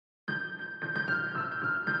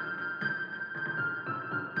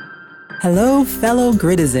Hello, fellow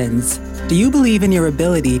Gritizens. Do you believe in your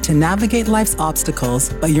ability to navigate life's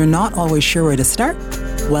obstacles, but you're not always sure where to start?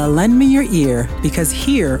 Well, lend me your ear, because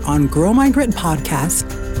here on Grow My Grit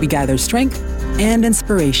podcast, we gather strength and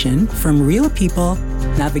inspiration from real people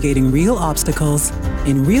navigating real obstacles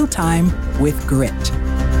in real time with grit.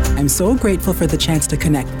 I'm so grateful for the chance to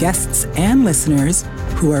connect guests and listeners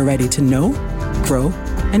who are ready to know, grow,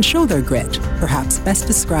 and show their grit, perhaps best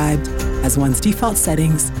described as one's default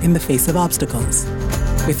settings in the face of obstacles.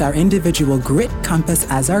 With our individual grit compass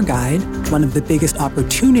as our guide, one of the biggest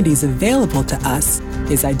opportunities available to us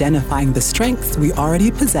is identifying the strengths we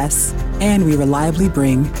already possess and we reliably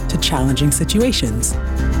bring to challenging situations.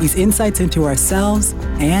 These insights into ourselves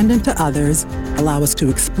and into others allow us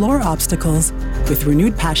to explore obstacles with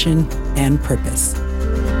renewed passion and purpose.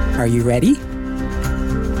 Are you ready?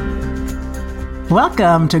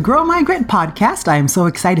 Welcome to Grow My Grit podcast. I am so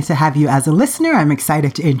excited to have you as a listener. I'm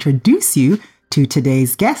excited to introduce you to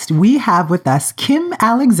today's guest. We have with us Kim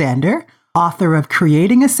Alexander, author of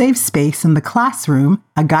Creating a Safe Space in the Classroom,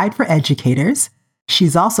 a guide for educators.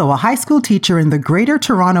 She's also a high school teacher in the Greater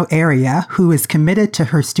Toronto area who is committed to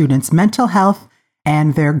her students' mental health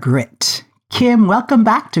and their grit. Kim, welcome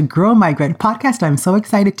back to Grow My Grit podcast. I'm so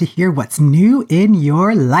excited to hear what's new in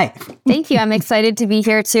your life. Thank you. I'm excited to be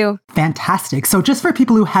here too. Fantastic. So just for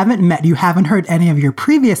people who haven't met you, haven't heard any of your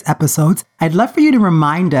previous episodes, I'd love for you to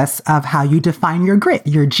remind us of how you define your grit,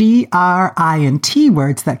 your G-R-I-N-T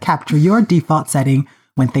words that capture your default setting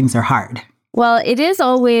when things are hard. Well, it is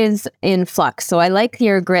always in flux. So I like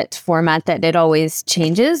your grit format that it always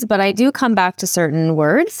changes, but I do come back to certain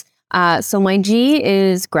words. So my G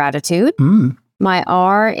is gratitude. My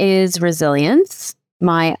R is resilience.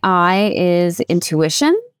 My I is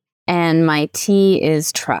intuition. And my T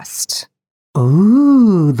is trust.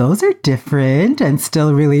 Ooh, those are different and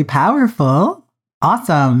still really powerful.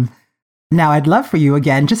 Awesome. Now, I'd love for you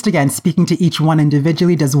again, speaking to each one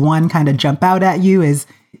individually, does one kind of jump out at you? Is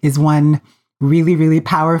one really, really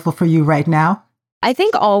powerful for you right now? I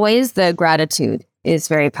think always the gratitude is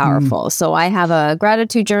very powerful. So I have a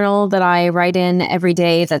gratitude journal that I write in every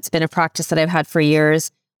day. That's been a practice that I've had for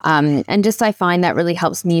years. And just I find that really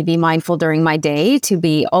helps me be mindful during my day to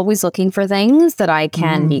be always looking for things that I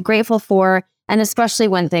can be grateful for. And especially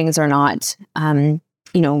when things are not,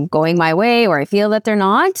 going my way or I feel that they're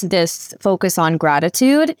not, this focus on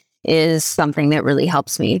gratitude is something that really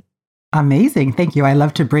helps me. Amazing. Thank you. I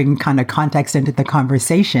love to bring kind of context into the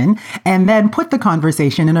conversation and then put the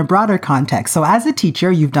conversation in a broader context. So as a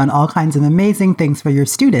teacher, you've done all kinds of amazing things for your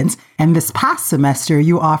students. And this past semester,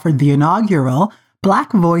 you offered the inaugural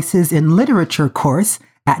Black Voices in Literature course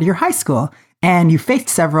at your high school. And you faced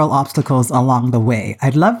several obstacles along the way.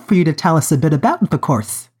 I'd love for you to tell us a bit about the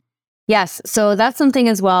course. Yes. So that's something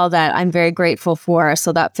as well that I'm very grateful for.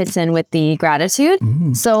 So that fits in with the gratitude.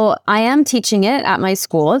 So I am teaching it at my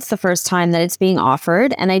school. It's the first time that it's being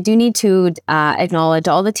offered. And I do need to acknowledge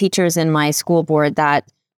all the teachers in my school board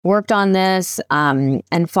that worked on this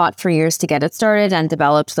and fought for years to get it started and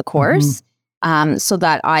developed the course so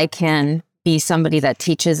that I can be somebody that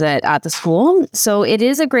teaches it at the school. So it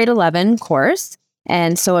is a grade 11 course.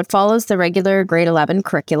 And so it follows the regular grade 11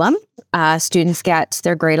 curriculum. Students get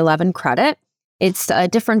their grade 11 credit. It's a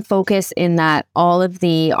different focus in that all of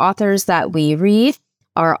the authors that we read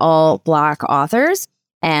are all Black authors.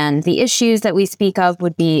 And the issues that we speak of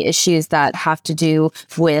would be issues that have to do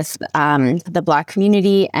with the Black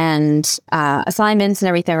community, and assignments and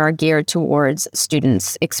everything are geared towards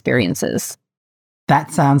students' experiences.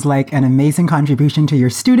 That sounds like an amazing contribution to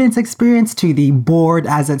your students' experience, to the board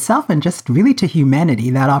as itself, and just really to humanity,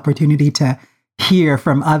 that opportunity to hear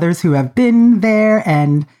from others who have been there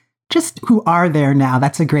and just who are there now.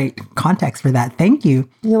 That's a great context for that. Thank you.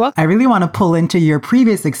 You're welcome. I really want to pull into your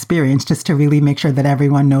previous experience just to really make sure that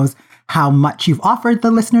everyone knows how much you've offered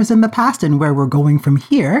the listeners in the past and where we're going from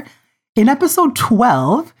here. In episode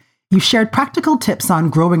 12, you shared practical tips on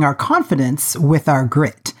growing our confidence with our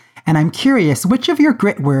grit. And I'm curious, which of your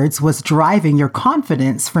grit words was driving your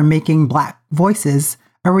confidence for making Black Voices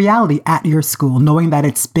a reality at your school, knowing that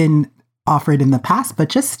it's been offered in the past, but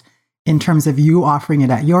just in terms of you offering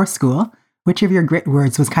it at your school, which of your grit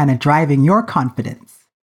words was kind of driving your confidence?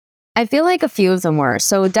 I feel like a few of them were.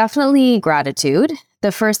 So definitely gratitude.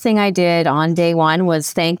 The first thing I did on day one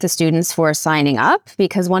was thank the students for signing up,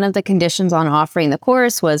 because one of the conditions on offering the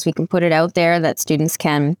course was we can put it out there that students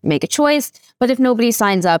can make a choice. But if nobody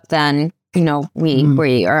signs up, then,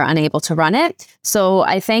 we are unable to run it. So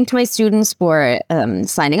I thanked my students for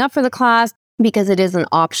signing up for the class, because it is an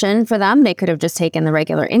option for them. They could have just taken the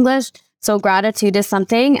regular English. So gratitude is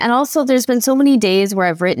something. And also there's been so many days where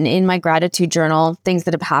I've written in my gratitude journal things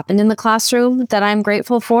that have happened in the classroom that I'm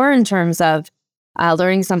grateful for in terms of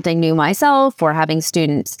learning something new myself or having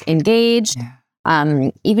students engaged,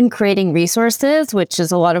 even creating resources, which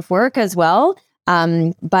is a lot of work as well.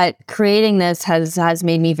 But creating this has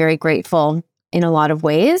made me very grateful in a lot of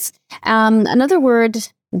ways. Another word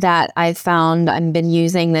that I've found I've been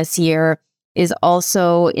using this year is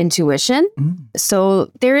also intuition.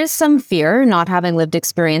 So there is some fear, not having lived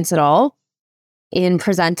experience at all, in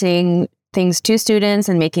presenting things to students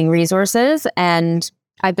and making resources. And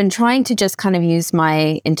I've been trying to just kind of use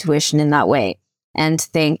my intuition in that way and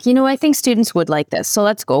think, I think students would like this, so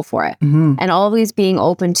let's go for it. And always being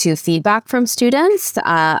open to feedback from students.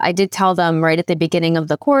 I did tell them right at the beginning of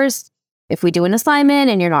the course, if we do an assignment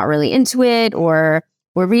and you're not really into it, or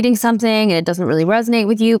we're reading something and it doesn't really resonate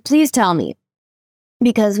with you, please tell me.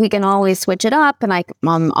 Because we can always switch it up, and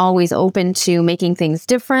I'm always open to making things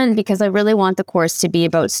different because I really want the course to be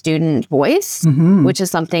about student voice, which is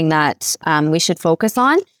something that we should focus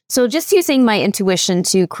on. So just using my intuition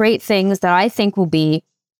to create things that I think will be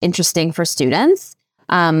interesting for students,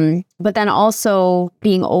 but then also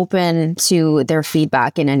being open to their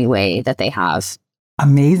feedback in any way that they have.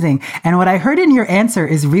 Amazing. And what I heard in your answer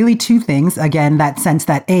is really two things. Again, that sense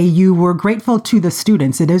that you were grateful to the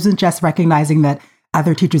students. It isn't just recognizing that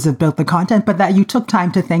other teachers have built the content, but that you took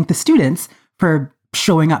time to thank the students for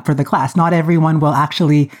showing up for the class. Not everyone will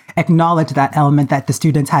actually acknowledge that element, that the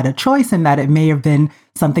students had a choice and that it may have been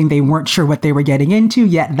something they weren't sure what they were getting into,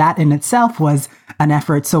 yet that in itself was an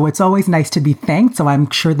effort. So it's always nice to be thanked. So I'm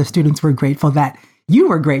sure the students were grateful that you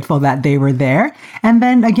were grateful that they were there. And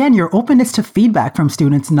then again, your openness to feedback from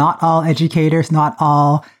students. Not all educators, not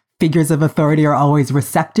all figures of authority are always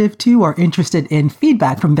receptive to or interested in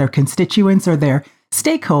feedback from their constituents or their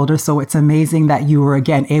stakeholders. So it's amazing that you were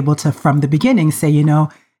again able to, from the beginning, say,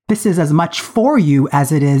 this is as much for you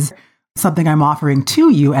as it is something I'm offering to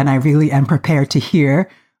you. And I really am prepared to hear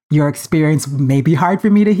your experience. May be hard for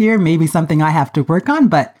me to hear, maybe something I have to work on,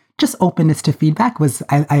 but just openness to feedback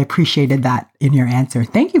I appreciated that in your answer.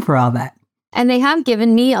 Thank you for all that. And they have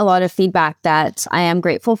given me a lot of feedback that I am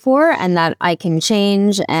grateful for and that I can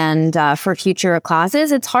change. And for future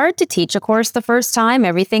classes, it's hard to teach a course the first time.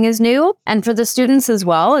 Everything is new. And for the students as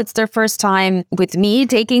well, it's their first time with me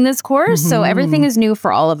taking this course. So everything is new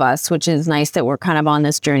for all of us, which is nice that we're kind of on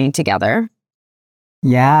this journey together.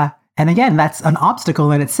 Yeah. And again, that's an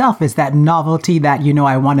obstacle in itself, is that novelty that,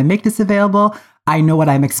 I want to make this available. I know what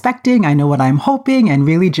I'm expecting. I know what I'm hoping, and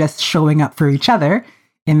really just showing up for each other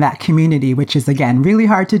in that community, which is, again, really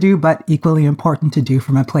hard to do, but equally important to do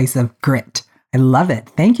from a place of grit. I love it.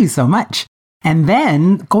 Thank you so much. And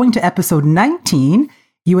then going to episode 19,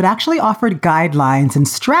 you had actually offered guidelines and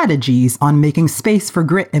strategies on making space for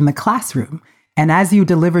grit in the classroom. And as you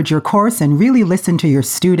delivered your course and really listened to your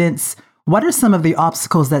students, what are some of the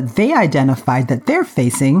obstacles that they identified that they're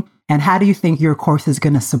facing? And how do you think your course is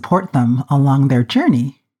going to support them along their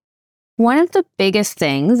journey? One of the biggest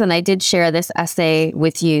things, and I did share this essay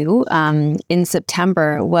with you in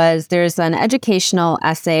September, was there's an educational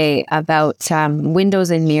essay about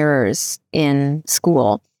windows and mirrors in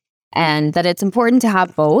school, and that it's important to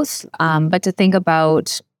have both, but to think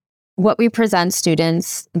about what we present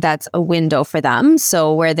students that's a window for them.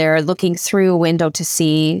 So where they're looking through a window to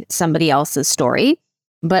see somebody else's story,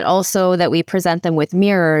 but also that we present them with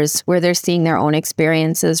mirrors where they're seeing their own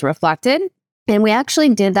experiences reflected. And we actually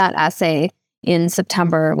did that essay in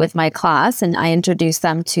September with my class, and I introduced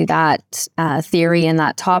them to that theory and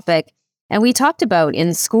that topic. And we talked about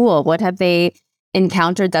in school, what have they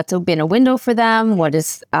encountered that's been a window for them? What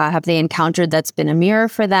have they encountered that's been a mirror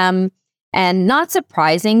for them? And not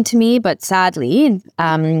surprising to me, but sadly,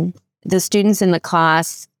 the students in the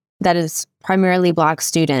class that is primarily Black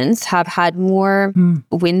students have had more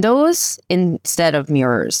windows instead of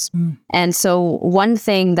mirrors. And so one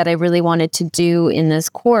thing that I really wanted to do in this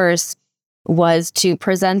course was to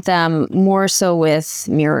present them more so with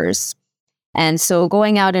mirrors. And so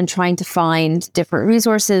going out and trying to find different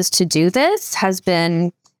resources to do this has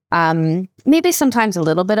been maybe sometimes a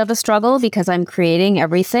little bit of a struggle because I'm creating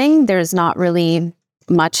everything. There's not really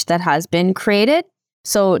much that has been created.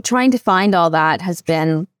 So trying to find all that has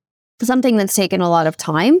been something that's taken a lot of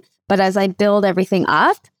time. But as I build everything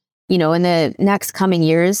up, in the next coming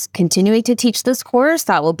years, continuing to teach this course,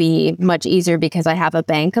 that will be much easier because I have a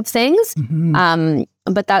bank of things.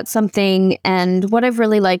 But that's something. And what I've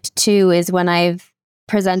really liked too is when I've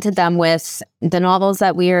presented them with the novels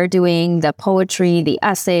that we are doing, the poetry, the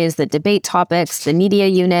essays, the debate topics, the media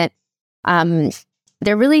unit,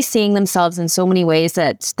 they're really seeing themselves in so many ways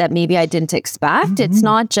that maybe I didn't expect. It's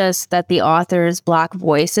not just that the author's Black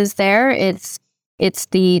voice is there. It's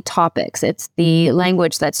the topics. It's the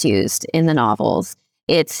language that's used in the novels.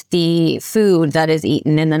 It's the food that is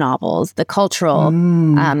eaten in the novels, the cultural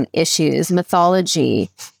issues, mythology,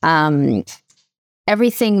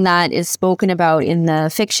 everything that is spoken about in the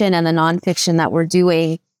fiction and the nonfiction that we're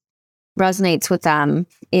doing resonates with them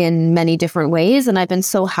in many different ways. And I've been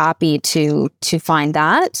so happy to find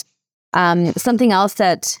that. Something else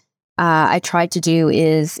that I tried to do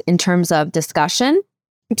is in terms of discussion,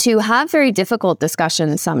 to have very difficult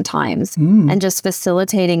discussions sometimes and just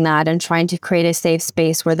facilitating that and trying to create a safe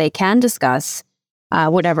space where they can discuss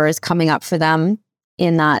whatever is coming up for them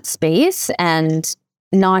in that space and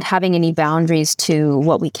not having any boundaries to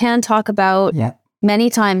what we can talk about. Yeah. Many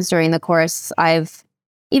times during the course, I've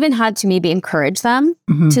even had to maybe encourage them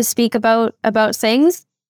to speak about things.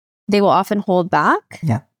 They will often hold back.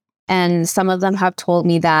 Yeah. And some of them have told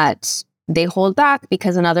me that they hold back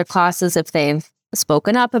because in other classes, if they've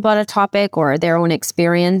spoken up about a topic or their own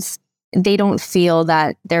experience, they don't feel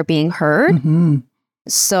that they're being heard.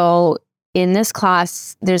 So in this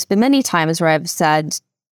class, there's been many times where I've said,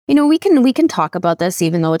 you know, we can talk about this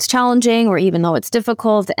even though it's challenging or even though it's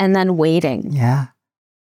difficult, and then waiting. Yeah.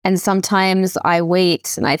 And sometimes I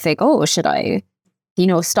wait and I think, oh, should I,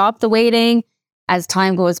 stop the waiting as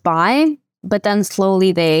time goes by? But then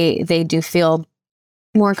slowly they do feel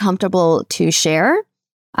more comfortable to share.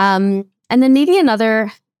 And then maybe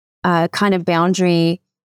another kind of boundary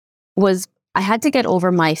was I had to get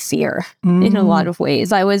over my fear in a lot of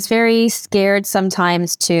ways. I was very scared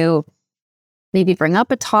sometimes to maybe bring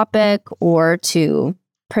up a topic or to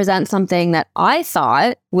present something that I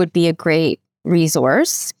thought would be a great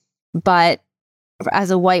resource. But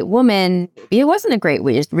as a white woman, it wasn't a great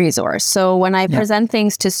resource. So when I present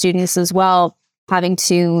things to students as well, having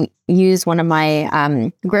to use one of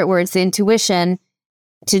my grit words, the intuition,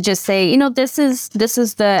 to just say, this is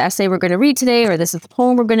the essay we're going to read today, or this is the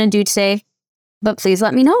poem we're going to do today. But please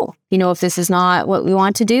let me know. If this is not what we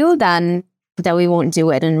want to do, then we won't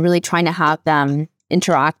do it. And really trying to have them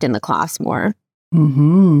interact in the class more.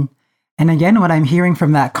 And again, what I'm hearing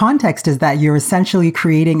from that context is that you're essentially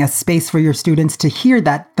creating a space for your students to hear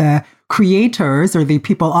that the creators or the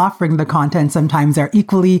people offering the content sometimes are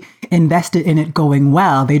equally invested in it going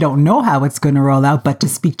well. They don't know how it's going to roll out, but to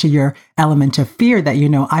speak to your element of fear that,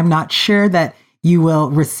 I'm not sure that you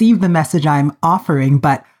will receive the message I'm offering,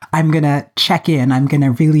 but I'm going to check in. I'm going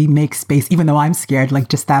to really make space, even though I'm scared, like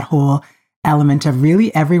just that whole element of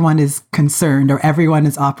really everyone is concerned or everyone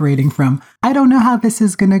is operating from, I don't know how this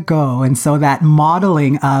is going to go. And so that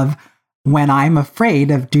modeling of when I'm afraid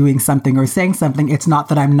of doing something or saying something, it's not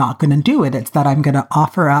that I'm not going to do it. It's that I'm going to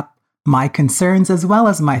offer up my concerns as well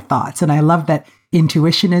as my thoughts. And I love that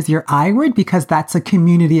intuition is your I word because that's a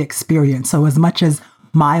community experience. So as much as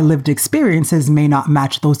my lived experiences may not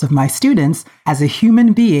match those of my students, as a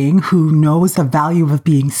human being who knows the value of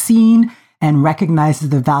being seen and recognizes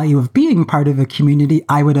the value of being part of a community,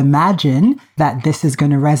 I would imagine that this is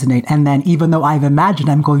going to resonate. And then even though I've imagined,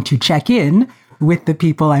 I'm going to check in with the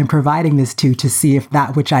people I'm providing this to see if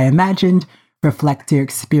that which I imagined reflects their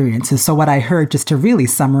experiences. So what I heard, just to really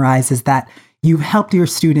summarize, is that you've helped your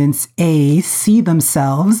students, A, see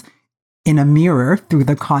themselves in a mirror through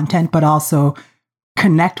the content, but also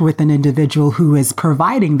connect with an individual who is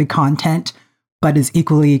providing the content, but is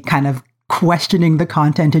equally kind of questioning the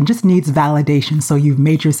content and just needs validation. So you've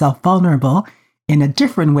made yourself vulnerable in a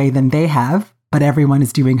different way than they have, but everyone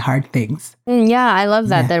is doing hard things. Yeah, I love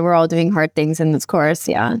that we're all doing hard things in this course.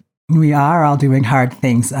 Yeah. We are all doing hard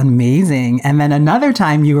things. Amazing. And then another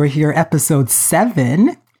time you were here, episode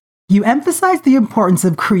 7, you emphasized the importance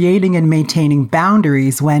of creating and maintaining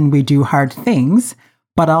boundaries when we do hard things,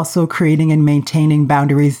 but also creating and maintaining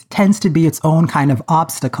boundaries tends to be its own kind of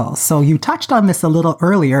obstacle. So you touched on this a little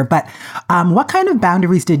earlier, but what kind of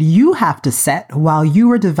boundaries did you have to set while you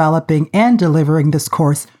were developing and delivering this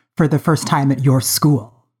course for the first time at your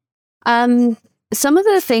school? Some of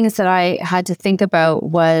the things that I had to think about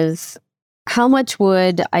was how much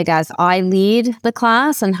would, I lead the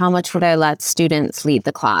class and how much would I let students lead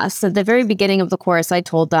the class? At the very beginning of the course, I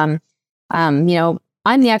told them,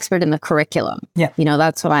 I'm the expert in the curriculum. Yeah.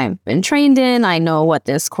 That's what I've been trained in. I know what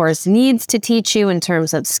this course needs to teach you in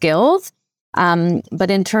terms of skills.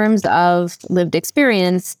 But in terms of lived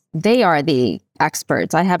experience, they are the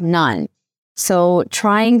experts. I have none. So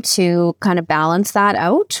trying to kind of balance that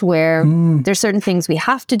out where there's certain things we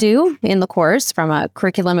have to do in the course from a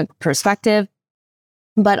curriculum perspective,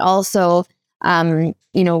 but also,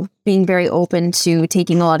 being very open to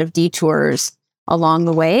taking a lot of detours along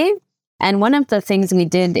the way. And one of the things we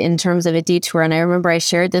did in terms of a detour, and I remember I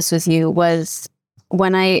shared this with you, was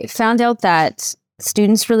when I found out that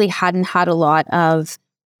students really hadn't had a lot of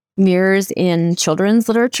mirrors in children's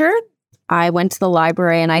literature. I went to the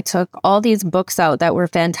library and I took all these books out that were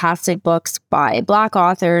fantastic books by Black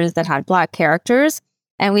authors that had Black characters.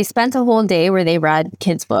 And we spent a whole day where they read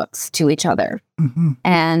kids' books to each other. Mm-hmm.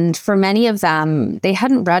 And for many of them, they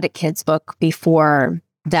hadn't read a kid's book before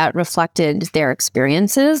that reflected their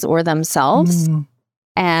experiences or themselves. Mm.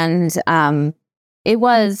 And it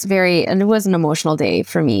was an emotional day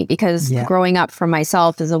for me because growing up for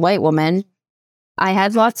myself as a white woman, I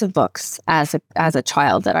had lots of books as a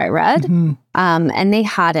child that I read, and they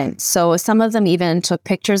hadn't. So some of them even took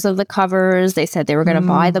pictures of the covers. They said they were going to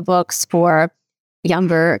buy the books for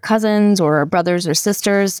younger cousins or brothers or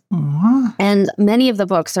sisters. And many of the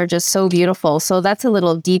books are just so beautiful. So that's a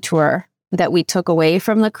little detour that we took away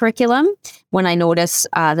from the curriculum when I noticed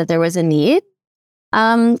that there was a need.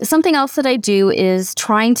 Something else that I do is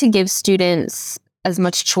trying to give students as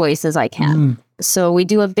much choice as I can. So we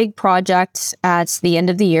do a big project at the end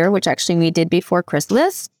of the year, which actually we did before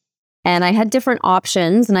Christmas. And I had different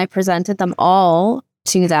options and I presented them all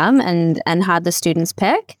to them and had the students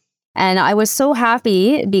pick. And I was so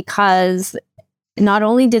happy because not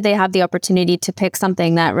only did they have the opportunity to pick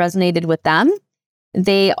something that resonated with them,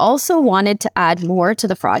 they also wanted to add more to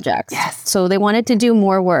the projects. Yes. So they wanted to do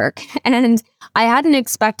more work. And I hadn't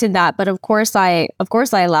expected that, but of course I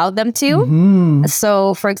allowed them to.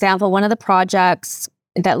 So for example, one of the projects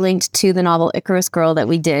that linked to the novel Icarus Girl that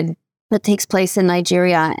we did that takes place in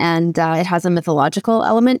Nigeria, and it has a mythological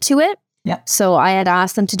element to it. Yep. So I had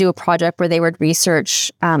asked them to do a project where they would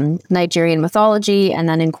research Nigerian mythology and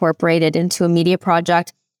then incorporate it into a media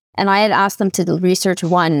project. And I had asked them to research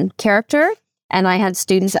one character. And I had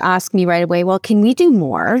students ask me right away, well, can we do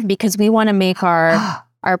more? Because we want to make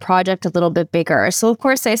our project a little bit bigger. So of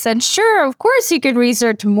course I said, sure, of course you could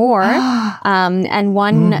research more. And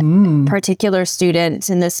one particular student,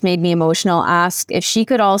 and this made me emotional, asked if she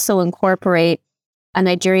could also incorporate a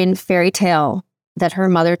Nigerian fairy tale that her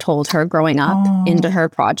mother told her growing up into her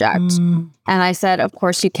project. And I said, of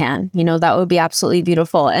course you can. You know, that would be absolutely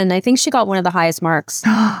beautiful. And I think she got one of the highest marks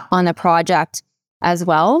on the project as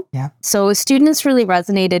well. Yeah. So students really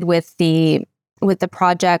resonated with the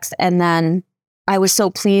projects, and then I was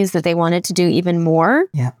so pleased that they wanted to do even more.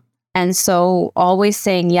 Yeah. And so always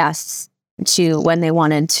saying yes to when they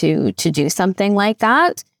wanted to do something like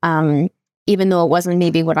that, even though it wasn't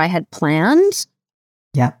maybe what I had planned.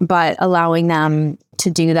 Yeah. But allowing them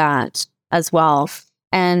to do that as well.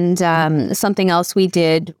 And something else we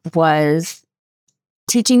did was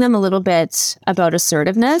teaching them a little bit about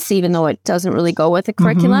assertiveness, even though it doesn't really go with the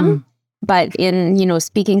curriculum. But in,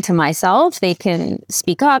 speaking to myself, they can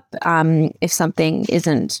speak up if something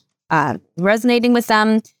isn't resonating with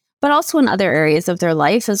them, but also in other areas of their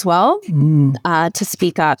life as well, to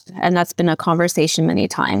speak up. And that's been a conversation many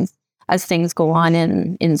times as things go on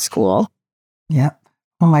in school. Yep.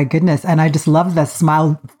 Oh my goodness. And I just love the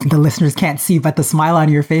smile. The listeners can't see, but the smile on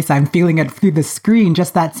your face, I'm feeling it through the screen,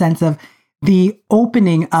 just that sense of the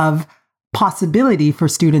opening of possibility for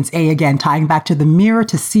students, again, tying back to the mirror,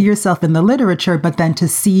 to see yourself in the literature, but then to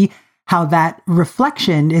see how that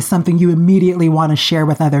reflection is something you immediately want to share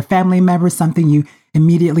with other family members, something you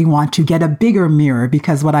immediately want to get a bigger mirror.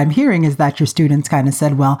 Because what I'm hearing is that your students kind of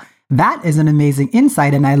said, well, that is an amazing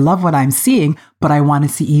insight and I love what I'm seeing, but I want to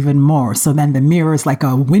see even more. So then the mirror is like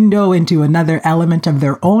a window into another element of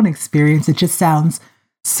their own experience. It just sounds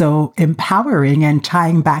so empowering, and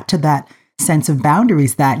tying back to that sense of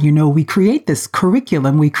boundaries that, we create this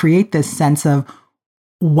curriculum, we create this sense of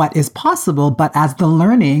what is possible, but as the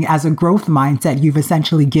learning, as a growth mindset, you've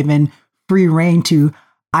essentially given free rein to,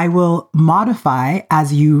 I will modify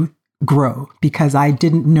as you grow, because I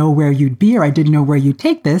didn't know where you'd be, or I didn't know where you'd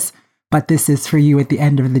take this, but this is for you at the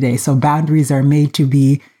end of the day. So boundaries are made to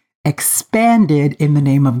be expanded in the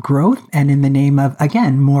name of growth and in the name of,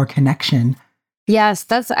 again, more connection. Yes,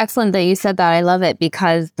 that's excellent that you said that. I love it,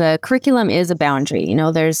 because the curriculum is a boundary.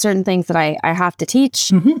 There's certain things that I have to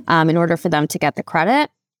teach in order for them to get the credit.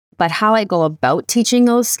 But how I go about teaching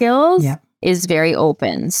those skills is very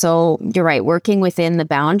open. So you're right, working within the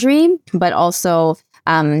boundary, but also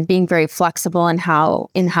being very flexible in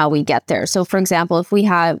how we get there. So for example, if we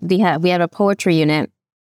have a poetry unit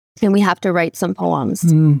and we have to write some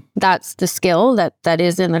poems, that's the skill that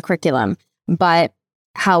is in the curriculum. But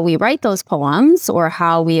how we write those poems, or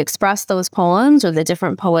how we express those poems, or the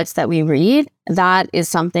different poets that we read, that is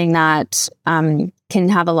something that can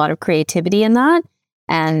have a lot of creativity in that.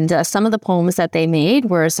 And some of the poems that they made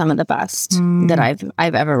were some of the best that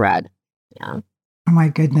I've ever read. Yeah. Oh my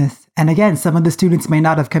goodness. And again, some of the students may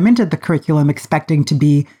not have come into the curriculum expecting to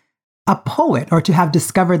be a poet or to have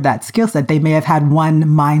discovered that skill set. They may have had one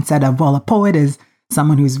mindset of, well, a poet is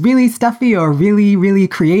someone who's really stuffy or really, really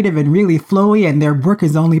creative and really flowy, and their work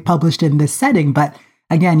is only published in this setting. But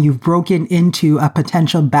again, you've broken into a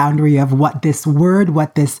potential boundary of what this word,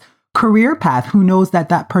 what this career path, who knows that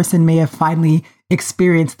that person may have finally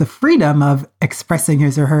experienced the freedom of expressing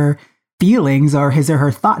his or her feelings or his or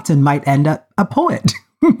her thoughts and might end up a poet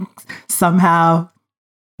somehow.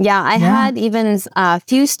 Yeah, I had even a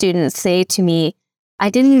few students say to me,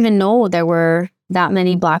 I didn't even know there were that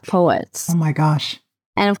many Black poets. Oh my gosh.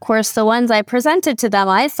 And of course, the ones I presented to them,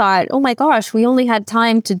 I thought, oh my gosh, we only had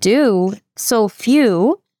time to do so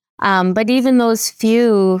few. But even those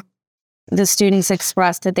few, the students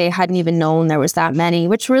expressed that they hadn't even known there was that many,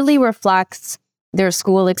 which really reflects their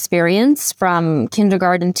school experience from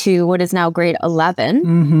kindergarten to what is now grade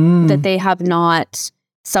 11, that they have not,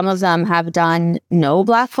 some of them have done no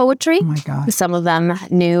Black poetry. Oh my gosh. Some of them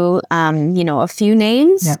knew, a few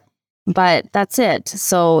names. Yep. But that's it.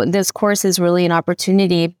 So this course is really an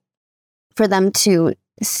opportunity for them to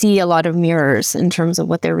see a lot of mirrors in terms of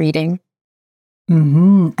what they're reading.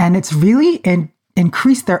 And it's really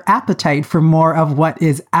increased their appetite for more of what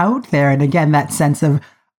is out there. And again, that sense of,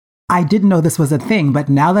 I didn't know this was a thing, but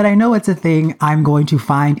now that I know it's a thing, I'm going to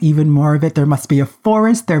find even more of it. There must be a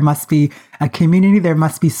forest. There must be a community. There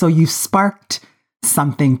must be. So you sparked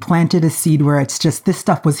something, planted a seed where it's just, this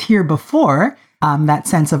stuff was here before. That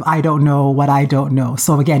sense of, I don't know what I don't know.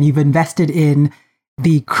 So again, you've invested in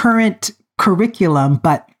the current curriculum,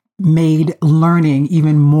 but made learning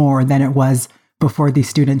even more than it was before these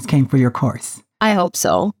students came for your course. I hope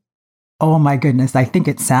so. Oh my goodness. I think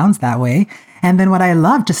it sounds that way. And then what I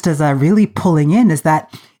love, just as a really pulling in, is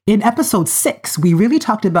that in episode 6, we really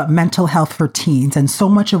talked about mental health for teens. And so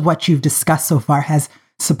much of what you've discussed so far has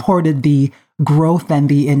supported the growth and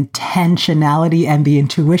the intentionality and the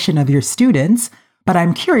intuition of your students. But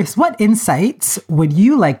I'm curious, what insights would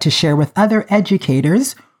you like to share with other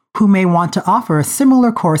educators who may want to offer a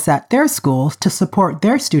similar course at their schools to support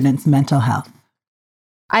their students' mental health?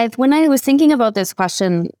 When I was thinking about this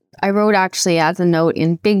question, I wrote actually as a note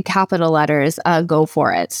in big capital letters, go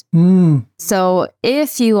for it. So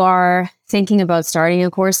if you are thinking about starting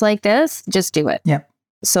a course like this, just do it. Yep.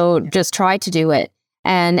 So just try to do it.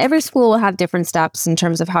 And every school will have different steps in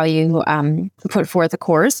terms of how you put forth a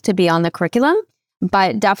course to be on the curriculum.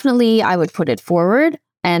 But definitely I would put it forward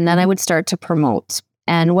and then I would start to promote.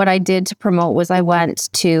 And what I did to promote was I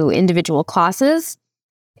went to individual classes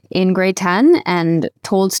in grade 10 and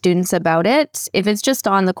told students about it. If it's just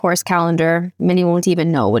on the course calendar, many won't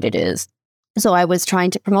even know what it is. So I was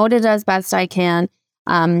trying to promote it as best I can.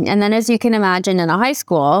 And then as you can imagine, in a high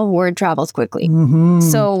school, word travels quickly.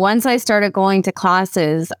 So once I started going to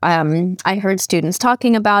classes, I heard students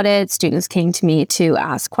talking about it. Students came to me to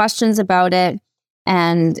ask questions about it.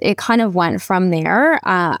 And it kind of went from there.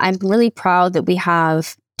 I'm really proud that we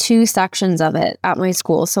have 2 sections of it at my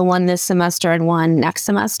school. So one this semester and one next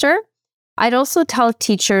semester. I'd also tell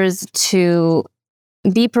teachers to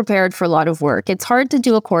be prepared for a lot of work. It's hard to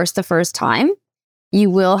do a course the first time. You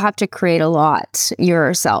will have to create a lot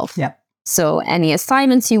yourself. Yep. So any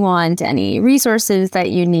assignments you want, any resources that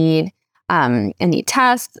you need, any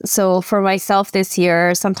tests. So for myself this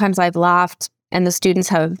year, sometimes I've laughed and the students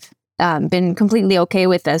have been completely okay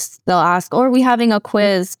with this. They'll ask, oh, are we having a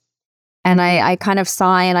quiz? And I kind of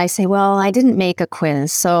sigh and I say, well, I didn't make a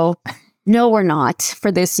quiz. So no, we're not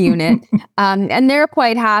for this unit. And they're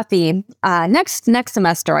quite happy. Next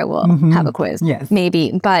semester, I will have a quiz, yes,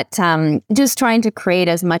 maybe. But just trying to create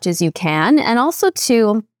as much as you can and also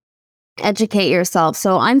to educate yourself.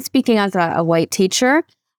 So I'm speaking as a white teacher.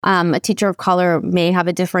 A teacher of color may have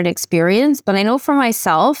a different experience. But I know for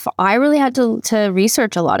myself, I really had to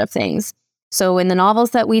research a lot of things. So in the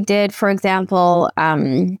novels that we did, for example,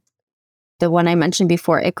 the one I mentioned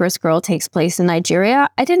before, Icarus Girl, takes place in Nigeria.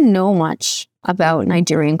 I didn't know much about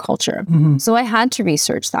Nigerian culture. So I had to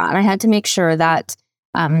research that. I had to make sure that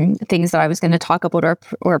things that I was going to talk about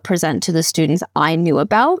or present to the students I knew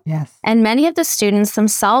about. Yes. And many of the students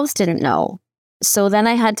themselves didn't know. So then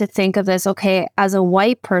I had to think of this, okay, as a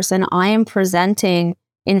white person, I am presenting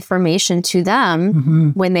information to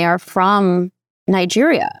them when they are from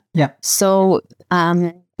Nigeria. Yeah. So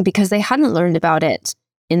because they hadn't learned about it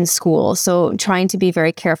in school. So trying to be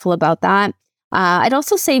very careful about that. I'd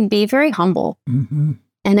also say be very humble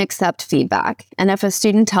and accept feedback. And if a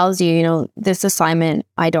student tells you, this assignment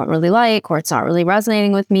I don't really like, or it's not really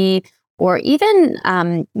resonating with me, or even,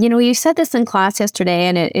 you said this in class yesterday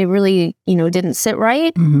and it really, didn't sit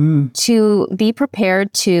right, to be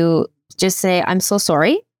prepared to just say, I'm so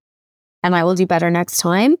sorry, and I will do better next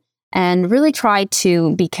time. And really try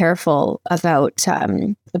to be careful about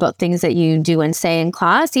things that you do and say in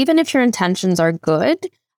class. Even if your intentions are good,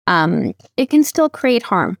 it can still create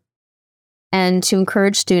harm. And to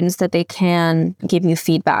encourage students that they can give you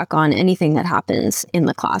feedback on anything that happens in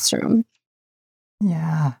the classroom.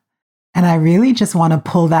 Yeah. And I really just want to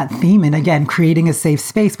pull that theme in again, creating a safe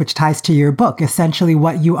space, which ties to your book. Essentially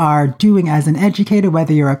what you are doing as an educator,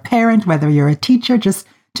 whether you're a parent, whether you're a teacher, just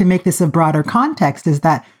to make this a broader context, is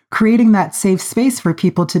that creating that safe space for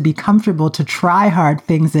people to be comfortable to try hard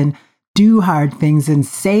things and do hard things and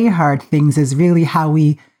say hard things is really how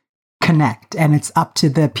we connect. And it's up to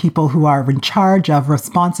the people who are in charge of,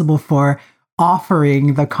 responsible for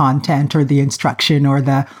offering the content or the instruction or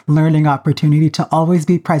the learning opportunity to always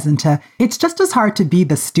be present. It's just as hard to be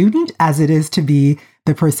the student as it is to be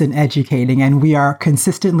the person educating. And we are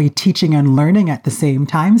consistently teaching and learning at the same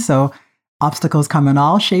time. So obstacles come in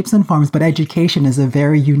all shapes and forms, but education is a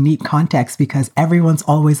very unique context because everyone's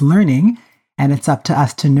always learning, and it's up to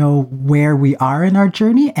us to know where we are in our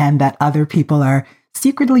journey and that other people are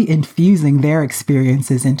secretly infusing their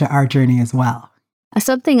experiences into our journey as well.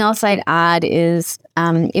 Something else I'd add is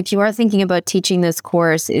if you are thinking about teaching this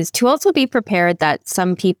course, is to also be prepared that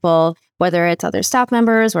some people, whether it's other staff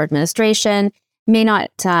members or administration, may not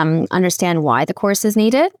understand why the course is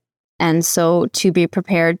needed. And so to be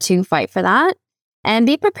prepared to fight for that and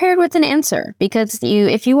be prepared with an answer, because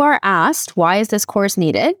if you are asked, why is this course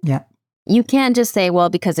needed? Yeah. You can't just say, well,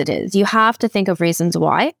 because it is. You have to think of reasons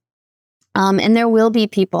why. And there will be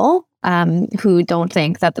people who don't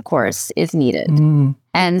think that the course is needed.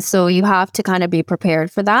 And so you have to kind of be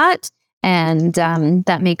prepared for that. And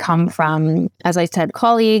that may come from, as I said,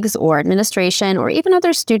 colleagues or administration or even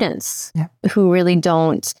other students who really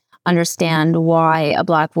don't understand why a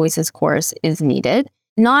Black Voices course is needed.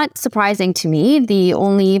 Not surprising to me, the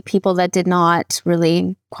only people that did not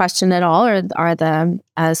really question at all are the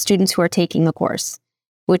students who are taking the course,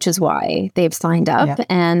 which is why they've signed up.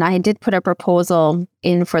 And I did put a proposal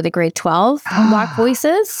in for the grade 12 Black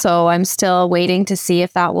Voices, so I'm still waiting to see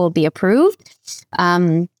if that will be approved.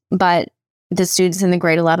 But the students in the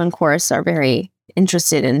grade 11 course are very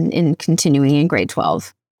interested in continuing in grade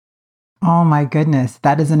 12. Oh my goodness,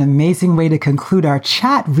 that is an amazing way to conclude our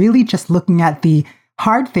chat. Really just looking at the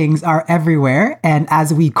hard things are everywhere. And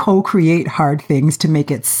as we co-create hard things to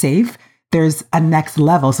make it safe, there's a next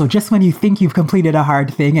level. So just when you think you've completed a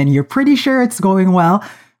hard thing and you're pretty sure it's going well,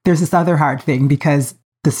 there's this other hard thing because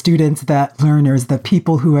the students, the learners, the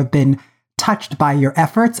people who have been touched by your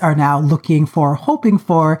efforts are now looking for, hoping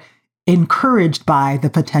for, encouraged by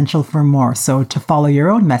the potential for more. So to follow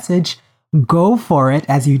your own message, go for it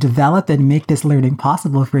as you develop and make this learning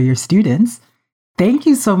possible for your students. Thank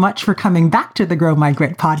you so much for coming back to the Grow My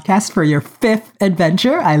Grit podcast for your 5th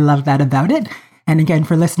adventure. I love that about it. And again,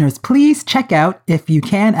 for listeners, please check out, if you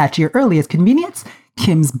can, at your earliest convenience,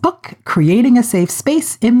 Kim's book, Creating a Safe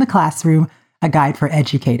Space in the Classroom, a guide for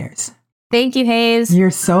educators. Thank you, Hayes. You're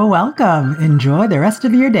so welcome. Enjoy the rest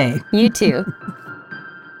of your day. You too.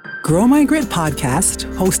 Grow My Grit podcast,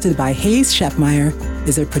 hosted by Hayes Shepmeyer,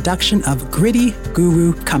 is a production of Gritty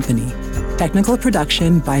Guru Company. Technical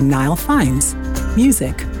production by Niall Fimes.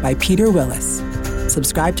 Music by Peter Willis.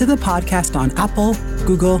 Subscribe to the podcast on Apple,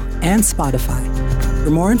 Google, and Spotify. For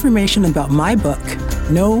more information about my book,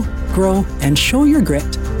 Know, Grow, and Show Your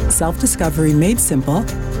Grit, Self-Discovery Made Simple,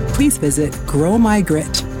 please visit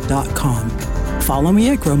growmygrit.com. Follow me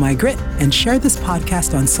at Grow My Grit and share this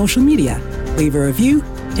podcast on social media. Leave a review,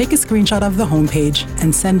 take a screenshot of the homepage,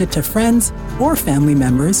 and send it to friends or family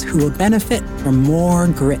members who will benefit from more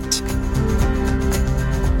grit.